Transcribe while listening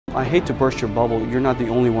I hate to burst your bubble. You're not the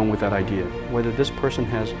only one with that idea. Whether this person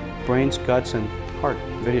has brains, guts, and heart,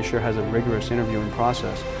 NVIDIA sure has a rigorous interviewing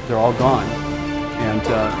process. They're all gone,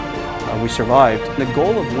 and we survived. And the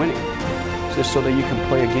goal of winning is just so that you can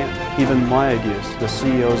play again. Even my ideas, the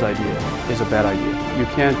CEO's idea, is a bad idea. You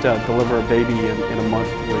can't deliver a baby in a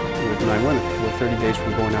month with 9 women. We're 30 days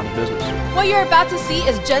from going out of business. What you're about to see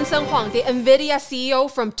is Jensen Huang, the NVIDIA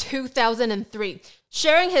CEO from 2003,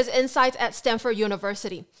 sharing his insights at Stanford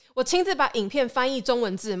University. 我亲自把影片翻译中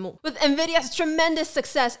文字幕。With NVIDIA's tremendous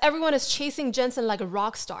success, everyone is chasing Jensen like a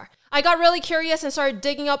rock star. I got really curious and started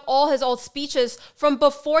digging up all his old speeches from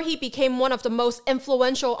before he became one of the most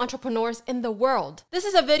influential entrepreneurs in the world. This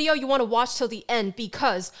is a video you want to watch till the end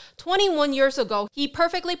because 21 years ago, he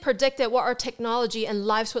perfectly predicted what our technology and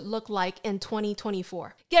lives would look like in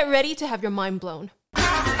 2024. Get ready to have your mind blown.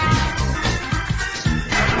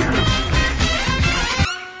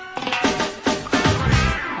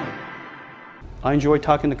 I enjoy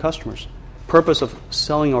talking to customers. Purpose of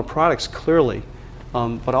selling our products clearly,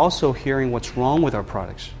 but also hearing what's wrong with our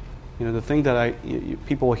products. You know, the thing that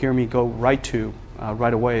people will hear me go right to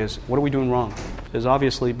right away is, what are we doing wrong? Is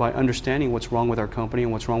obviously by understanding what's wrong with our company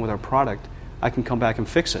and what's wrong with our product, I can come back and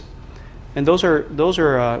fix it. And those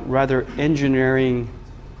are rather engineering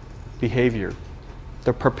behavior.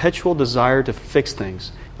 The perpetual desire to fix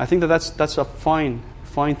things. I think that's a fine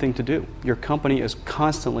thing to do. Your company is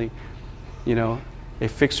constantly, you know, a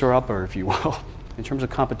fixer-upper, if you will. In terms of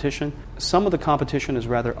competition, some of the competition is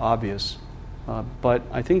rather obvious, but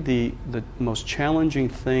I think the most challenging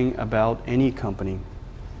thing about any company,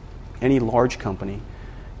 any large company,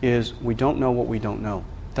 is we don't know what we don't know.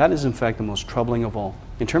 That is, in fact, the most troubling of all.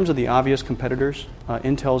 In terms of the obvious competitors,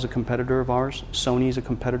 Intel is a competitor of ours, Sony is a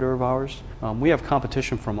competitor of ours. We have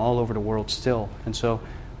competition from all over the world still, and so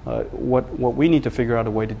what we need to figure out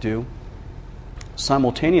a way to do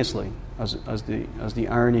simultaneously, as the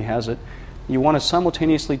irony has it, you want to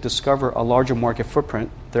simultaneously discover a larger market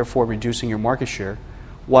footprint, therefore reducing your market share,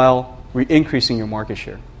 while increasing your market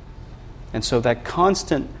share. And so that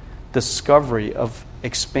constant discovery of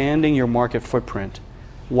expanding your market footprint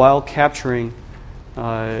while capturing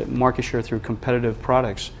market share through competitive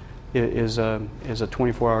products is a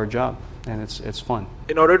 24-hour job, and it's fun.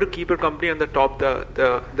 In order to keep your company on the top,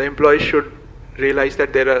 the employees should realize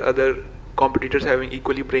that there are other competitors having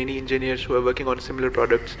equally brainy engineers who are working on similar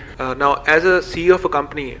products. Now, as a CEO of a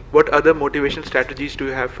company, what other motivation strategies do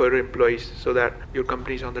you have for employees so that your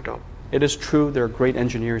company is on the top? It is true there are great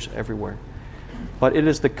engineers everywhere, but it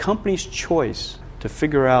is the company's choice to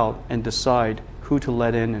figure out and decide who to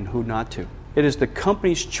let in and who not to. It is the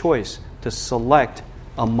company's choice to select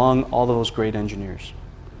among all those great engineers.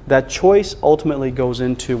 That choice ultimately goes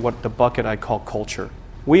into what the bucket I call culture.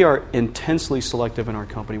 We are intensely selective in our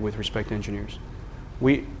company with respect to engineers.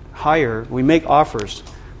 We make offers.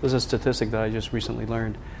 This is a statistic that I just recently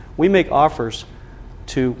learned. We make offers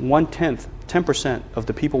to 10% of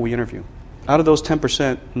the people we interview. Out of those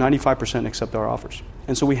 10%, 95% accept our offers.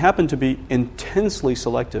 And so we happen to be intensely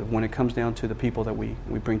selective when it comes down to the people that we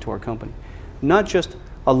bring to our company. Not just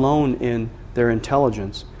alone in their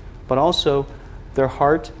intelligence, but also their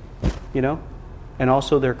heart, you know, and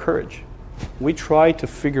also their courage. We try to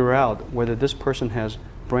figure out whether this person has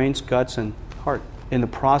brains, guts, and heart in the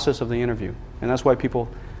process of the interview. And that's why people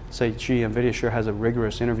say, gee, NVIDIA sure has a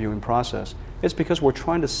rigorous interviewing process. It's because we're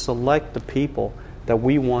trying to select the people that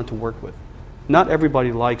we want to work with. Not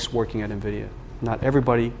everybody likes working at NVIDIA. Not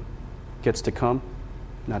everybody gets to come.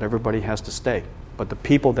 Not everybody has to stay. But the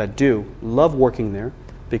people that do love working there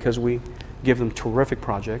because we give them terrific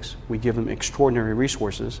projects, we give them extraordinary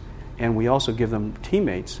resources, and we also give them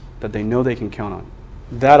teammates that they know they can count on.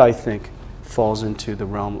 That, I think, falls into the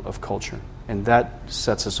realm of culture, and that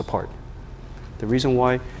sets us apart. The reason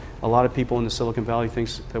why a lot of people in the Silicon Valley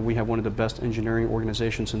thinks that we have one of the best engineering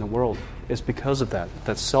organizations in the world is because of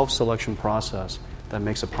that self-selection process that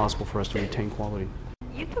makes it possible for us to retain quality.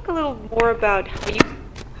 You talk a little more about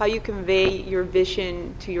how you convey your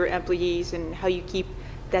vision to your employees and how you keep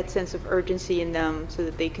that sense of urgency in them so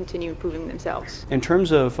that they continue improving themselves. In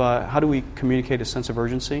terms of how do we communicate a sense of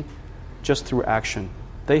urgency? Just through action.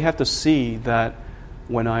 They have to see that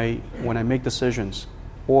when I make decisions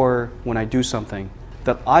or when I do something,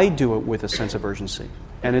 that I do it with a sense of urgency.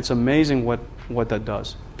 And it's amazing what that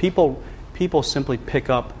does. People simply pick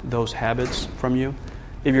up those habits from you.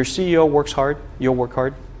 If your CEO works hard, you'll work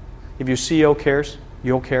hard. If your CEO cares,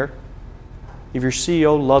 you'll care. If your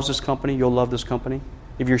CEO loves this company, you'll love this company.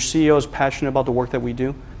 If your CEO is passionate about the work that we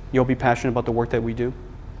do, you'll be passionate about the work that we do.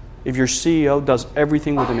 If your CEO does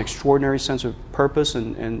everything with an extraordinary sense of purpose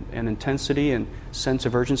and intensity and sense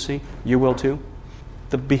of urgency, you will too.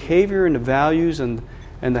 the behavior and the values and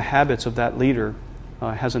the habits of that leader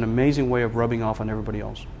has an amazing way of rubbing off on everybody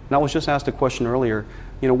else. And I was just asked a question earlier,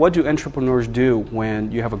 what do entrepreneurs do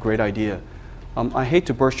when you have a great idea? I hate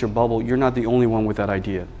to burst your bubble, you're not the only one with that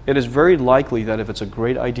idea. It is very likely that if it's a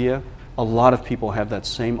great idea, a lot of people have that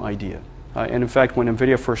same idea. And in fact, when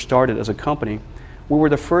NVIDIA first started as a company, we were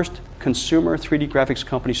the first consumer 3D graphics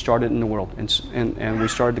company started in the world, and we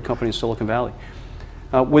started the company in Silicon Valley.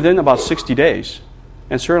 Within about 60 days,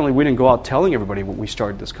 and certainly we didn't go out telling everybody when we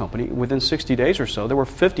started this company, within 60 days or so, there were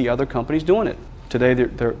 50 other companies doing it. Today,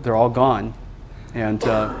 they're all gone, and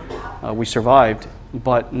we survived.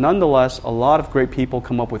 But nonetheless, a lot of great people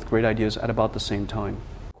come up with great ideas at about the same time.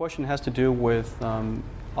 The question has to do with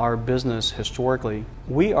our business historically.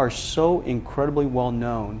 We are so incredibly well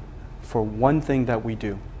known for one thing that we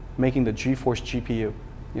do, making the GeForce GPU.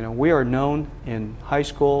 We are known in high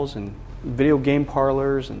schools and video game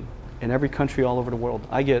parlors and in every country all over the world.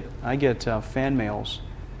 I get fan mails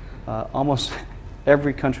almost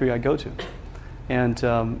every country I go to.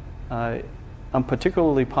 And I'm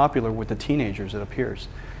particularly popular with the teenagers, it appears.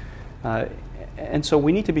 And so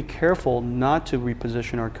we need to be careful not to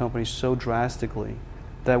reposition our company so drastically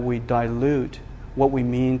that we dilute what we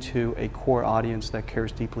mean to a core audience that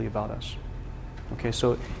cares deeply about us. Okay,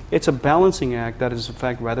 so it's a balancing act that is in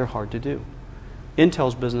fact rather hard to do.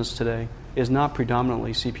 Intel's business today is not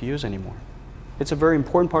predominantly CPUs anymore. It's a very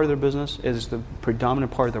important part of their business, it is the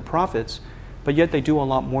predominant part of their profits, but yet they do a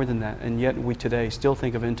lot more than that, and yet we today still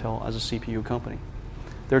think of Intel as a CPU company.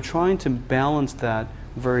 They're trying to balance that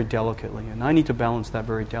very delicately, and I need to balance that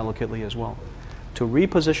very delicately as well, to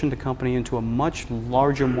reposition the company into a much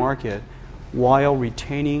larger market while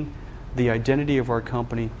retaining the identity of our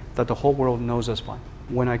company that the whole world knows us by.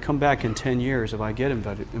 When I come back in 10 years, if I get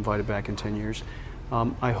invited back in 10 years,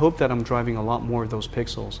 I hope that I'm driving a lot more of those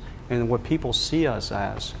pixels, and what people see us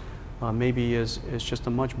as maybe is just a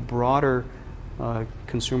much broader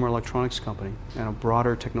consumer electronics company and a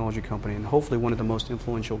broader technology company, and hopefully one of the most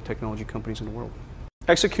influential technology companies in the world.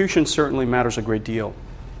 Execution certainly matters a great deal,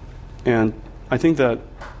 and I think that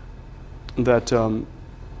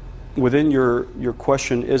within your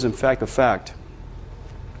question is in fact a fact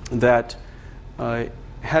that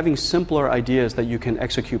having simpler ideas that you can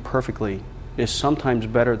execute perfectly is sometimes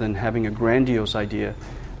better than having a grandiose idea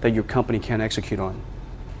that your company can't execute on.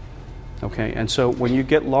 Okay, and so when you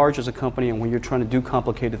get large as a company and when you're trying to do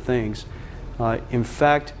complicated things, in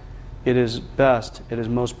fact, it is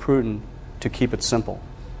most prudent to keep it simple.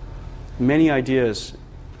 Many ideas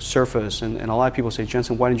surface, and a lot of people say,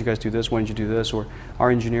 Jensen, why didn't you guys do this? Why didn't you do this? Or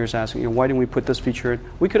our engineers asking, why didn't we put this feature in?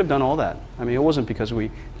 We could have done all that. I mean, it wasn't because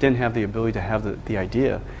we didn't have the ability to have the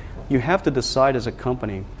idea. You have to decide as a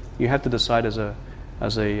company, you have to decide as a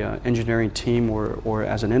engineering team or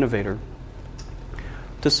as an innovator,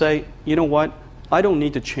 to say, you know what, I don't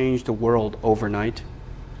need to change the world overnight.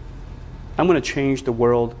 I'm going to change the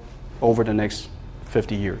world over the next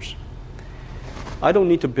 50 years. I don't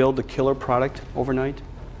need to build a killer product overnight.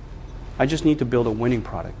 I just need to build a winning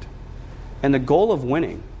product. And the goal of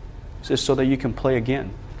winning is so that you can play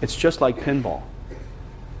again. It's just like pinball.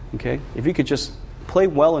 Okay? If you could just play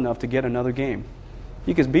well enough to get another game,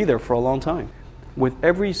 you could be there for a long time. With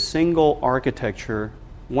every single architecture,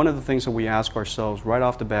 one of the things that we ask ourselves right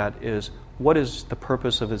off the bat is, what is the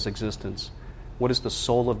purpose of its existence? What is the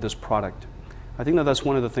soul of this product? I think that that's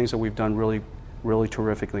one of the things that we've done really, really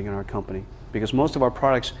terrifically in our company, because most of our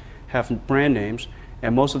products have brand names,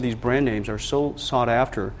 and most of these brand names are so sought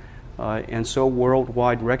after and so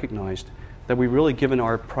worldwide recognized that we've really given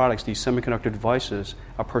our products, these semiconductor devices,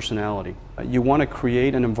 a personality. You want to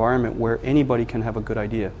create an environment where anybody can have a good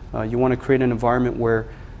idea. You want to create an environment where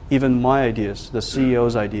even my ideas, the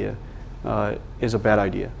CEO's idea, is a bad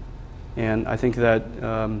idea. And I think that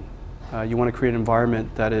you want to create an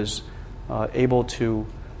environment that is able to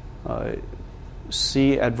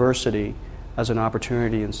see adversity as an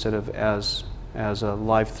opportunity instead of as a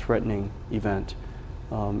life-threatening event.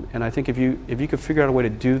 And I think if you could figure out a way to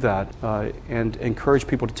do that and encourage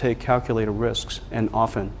people to take calculated risks, and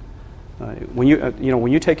often, when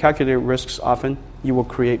you take calculated risks often, you will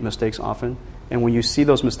create mistakes often. And when you see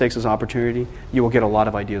those mistakes as opportunity, you will get a lot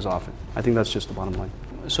of ideas often. I think that's just the bottom line.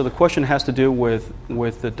 So the question has to do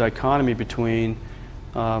with the dichotomy between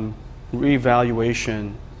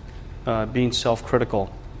reevaluation, being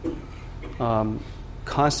self-critical,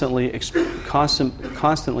 constantly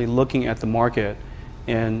looking at the market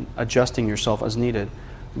and adjusting yourself as needed,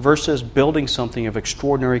 versus building something of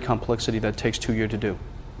extraordinary complexity that takes 2 years to do.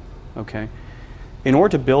 Okay? In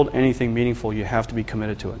order to build anything meaningful, you have to be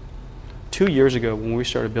committed to it. 2 years ago when we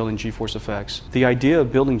started building GeForce Effects, the idea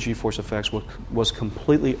of building GeForce Effects was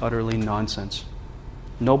completely, utterly nonsense.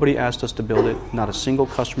 Nobody asked us to build it. Not a single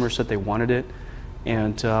customer said they wanted it.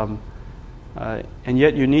 And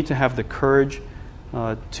yet you need to have the courage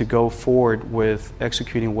to go forward with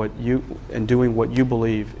executing and doing what you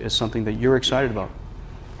believe is something that you're excited about.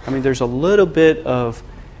 I mean, there's a little bit of,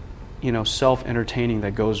 self-entertaining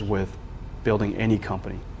that goes with building any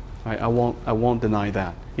company. Right? I won't deny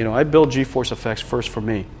that. I build GeForce Effects first for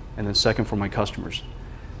me, and then second for my customers.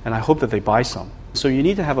 And I hope that they buy some. So you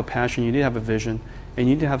need to have a passion, you need to have a vision, and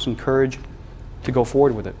you need to have some courage to go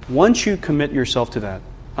forward with it. Once you commit yourself to that,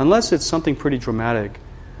 unless it's something pretty dramatic,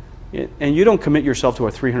 and you don't commit yourself to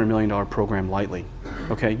a $300 million program lightly,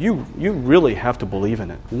 okay? You really have to believe in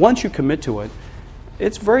it. Once you commit to it,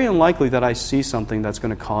 it's very unlikely that I see something that's going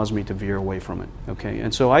to cause me to veer away from it, okay?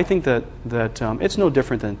 And so I think that it's no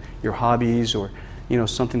different than your hobbies or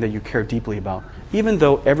something that you care deeply about. Even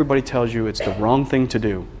though everybody tells you it's the wrong thing to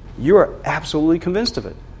do, you are absolutely convinced of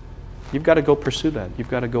it. You've got to go pursue that. You've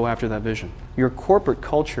got to go after that vision. Your corporate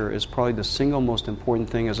culture is probably the single most important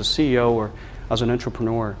thing as a CEO or as an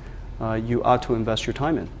entrepreneur you ought to invest your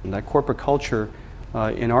time in. And that corporate culture,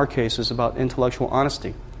 in our case, is about intellectual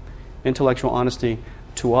honesty. Intellectual honesty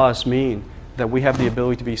to us means that we have the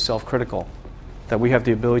ability to be self-critical, that we have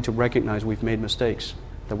the ability to recognize we've made mistakes,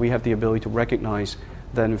 that we have the ability to recognize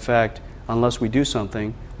that, in fact, unless we do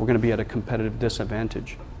something, we're going to be at a competitive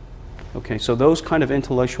disadvantage. Okay, so those kind of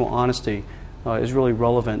intellectual honesty is really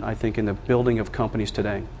relevant, I think, in the building of companies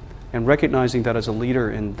today. And recognizing that as a leader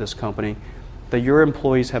in this company, that your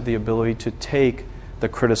employees have the ability to take the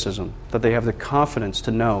criticism, that they have the confidence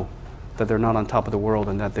to know that they're not on top of the world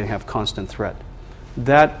and that they have constant threat.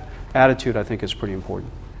 That attitude, I think, is pretty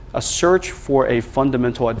important. A search for a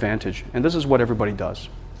fundamental advantage, and this is what everybody does.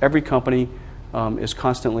 Every company is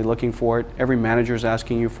constantly looking for it. Every manager is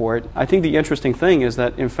asking you for it. I think the interesting thing is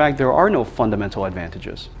that, in fact, there are no fundamental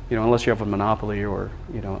advantages. Unless you have a monopoly or,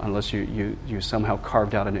 unless you somehow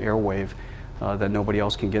carved out an airwave that nobody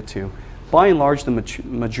else can get to. By and large, the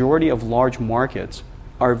majority of large markets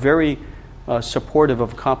are very supportive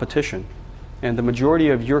of competition. And the majority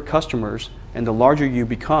of your customers, and the larger you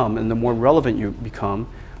become and the more relevant you become,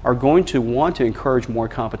 are going to want to encourage more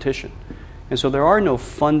competition. And so there are no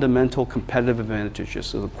fundamental competitive advantages.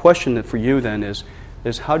 So the question for you then is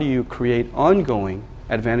how do you create ongoing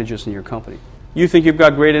advantages in your company? You think you've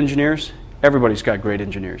got great engineers? Everybody's got great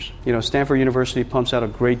engineers. Stanford University pumps out a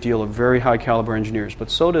great deal of very high caliber engineers,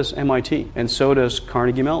 but so does MIT, and so does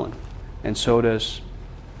Carnegie Mellon, and so does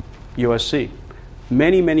USC.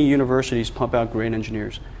 Many, many universities pump out great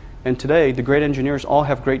engineers. And today, the great engineers all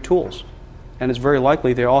have great tools. And it's very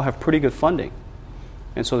likely they all have pretty good funding.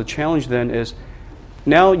 And so the challenge then is,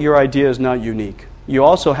 now your idea is not unique. You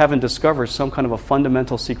also haven't discovered some kind of a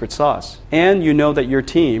fundamental secret sauce. And you know that your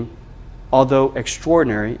team, although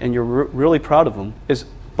extraordinary, and you're really proud of them, is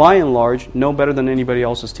by and large no better than anybody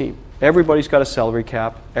else's team. Everybody's got a salary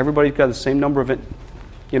cap. Everybody's got the same number of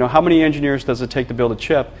how many engineers does it take to build a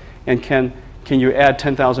chip? And can you add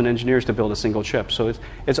 10,000 engineers to build a single chip? So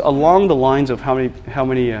it's along the lines of how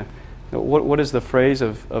many what is the phrase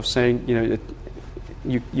of saying,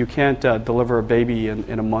 you can't deliver a baby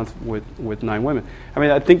in a month with 9 women. I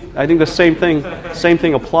mean, I think the same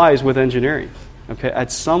thing applies with engineering. Okay,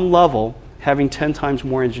 at some level, having 10 times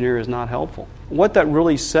more engineers is not helpful. What that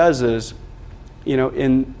really says is,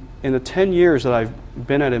 in the 10 years that I've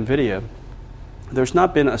been at NVIDIA, there's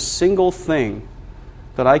not been a single thing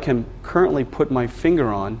that I can currently put my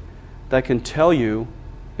finger on that can tell you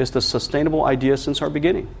is the sustainable idea since our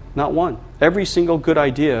beginning. Not one. Every single good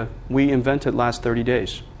idea we invented last 30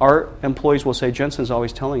 days. Our employees will say, Jensen's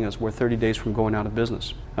always telling us we're 30 days from going out of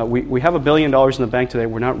business. We have $1 billion in the bank today.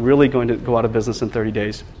 We're not really going to go out of business in 30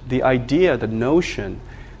 days. The idea, the notion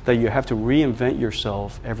that you have to reinvent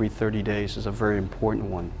yourself every 30 days is a very important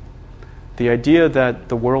one. The idea that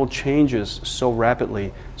the world changes so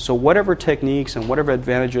rapidly, so whatever techniques and whatever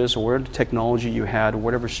advantages or whatever technology you had or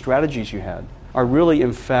whatever strategies you had are really,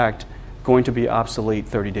 in fact, going to be obsolete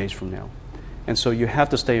 30 days from now. And so you have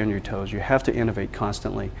to stay on your toes. You have to innovate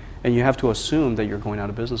constantly. And you have to assume that you're going out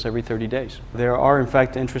of business every 30 days. There are, in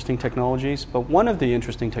fact, interesting technologies, but one of the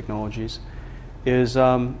interesting technologies is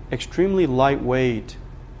extremely lightweight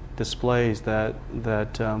displays that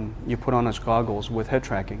you put on as goggles with head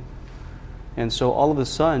tracking. And so all of a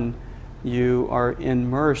sudden, you are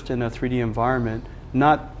immersed in a 3D environment,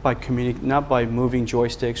 not by moving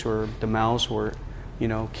joysticks or the mouse or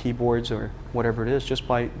keyboards or whatever it is, just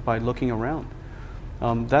by looking around.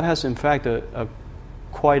 That has, in fact,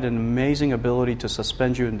 quite an amazing ability to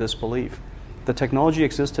suspend you in disbelief. The technology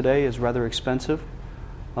exists today is rather expensive.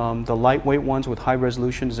 The lightweight ones with high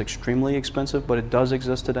resolution is extremely expensive, but it does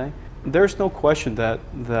exist today. There's no question that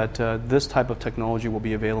this type of technology will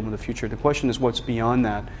be available in the future. The question is what's beyond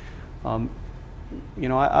that.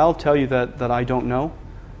 I'll tell you that I don't know,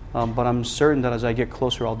 but I'm certain that as I get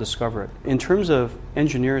closer, I'll discover it. In terms of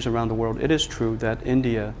engineers around the world, it is true that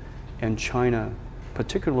India and China,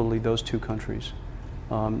 particularly those two countries,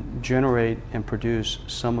 generate and produce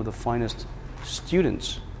some of the finest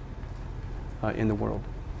students in the world.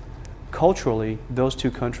 Culturally, those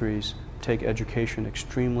two countries take education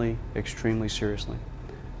extremely, extremely seriously.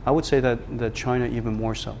 I would say that China even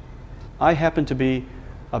more so. I happen to be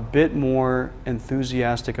a bit more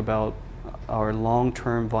enthusiastic about our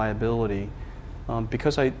long-term viability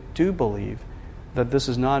because I do believe that this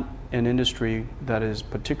is not an industry that is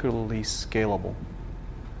particularly scalable,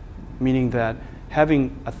 meaning that having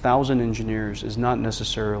 1,000 engineers is not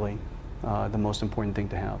necessarily the most important thing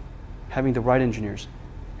to have. Having the right engineers,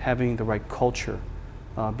 having the right culture,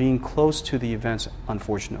 being close to the events,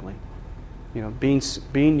 unfortunately.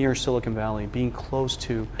 Being near Silicon Valley, being close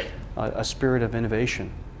to a spirit of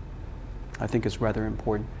innovation, I think is rather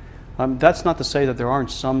important. That's not to say that there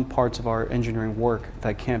aren't some parts of our engineering work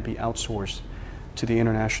that can't be outsourced to the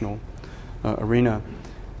international arena.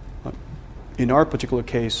 In our particular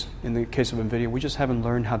case, in the case of NVIDIA, we just haven't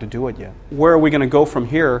learned how to do it yet. Where are we going to go from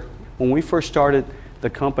here? When we first started the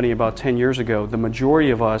company about 10 years ago, the majority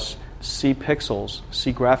of us see pixels,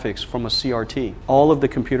 see graphics from a CRT. All of the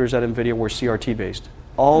computers at NVIDIA were CRT based.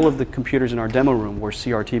 All of the computers in our demo room were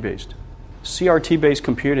CRT based. CRT based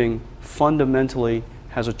computing fundamentally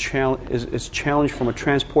has is challenged from a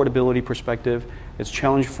transportability perspective, it's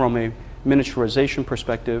challenged from a miniaturization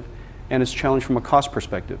perspective, and it's challenged from a cost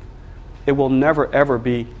perspective. It will never ever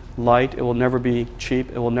be light, it will never be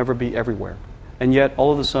cheap, it will never be everywhere. And yet,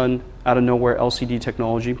 all of a sudden, out of nowhere, LCD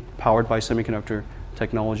technology, powered by semiconductor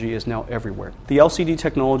technology, is now everywhere. The LCD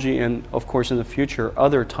technology, and of course in the future,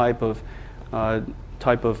 other type of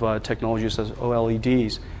technologies such as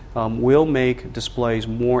OLEDs, will make displays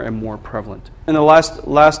more and more prevalent. And the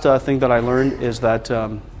last thing that I learned is that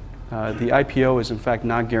the IPO is in fact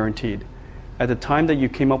not guaranteed. At the time that you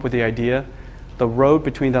came up with the idea, the road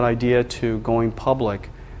between that idea to going public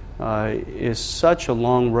is such a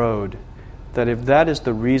long road that if that is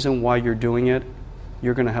the reason why you're doing it,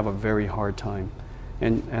 you're going to have a very hard time.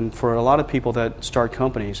 And for a lot of people that start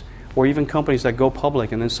companies, or even companies that go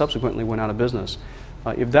public and then subsequently went out of business,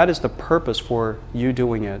 if that is the purpose for you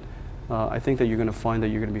doing it, I think that you're going to find that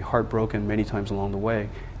you're going to be heartbroken many times along the way.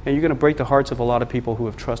 And you're going to break the hearts of a lot of people who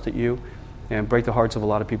have trusted you and break the hearts of a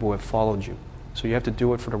lot of people who have followed you. So you have to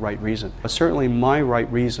do it for the right reason. But certainly my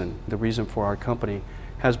right reason, the reason for our company,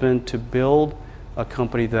 has been to build a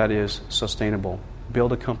company that is sustainable,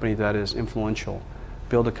 build a company that is influential,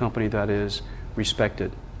 build a company that is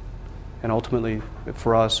respected. And ultimately,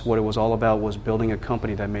 for us, what it was all about was building a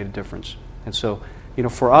company that made a difference. And so,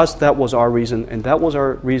 for us, that was our reason, and that was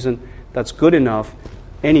our reason that's good enough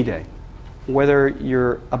any day. Whether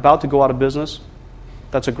you're about to go out of business,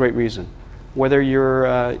 that's a great reason. Whether you're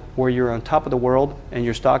on top of the world and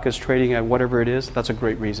your stock is trading at whatever it is, that's a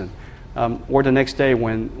great reason. Or the next day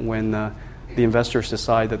when the investors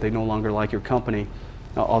decide that they no longer like your company,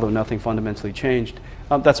 although nothing fundamentally changed,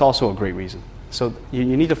 that's also a great reason. So you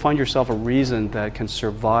need to find yourself a reason that can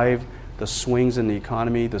survive the swings in the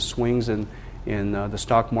economy, the swings in the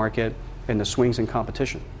stock market, and the swings in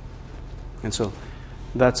competition. And so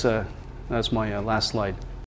that's my last slide.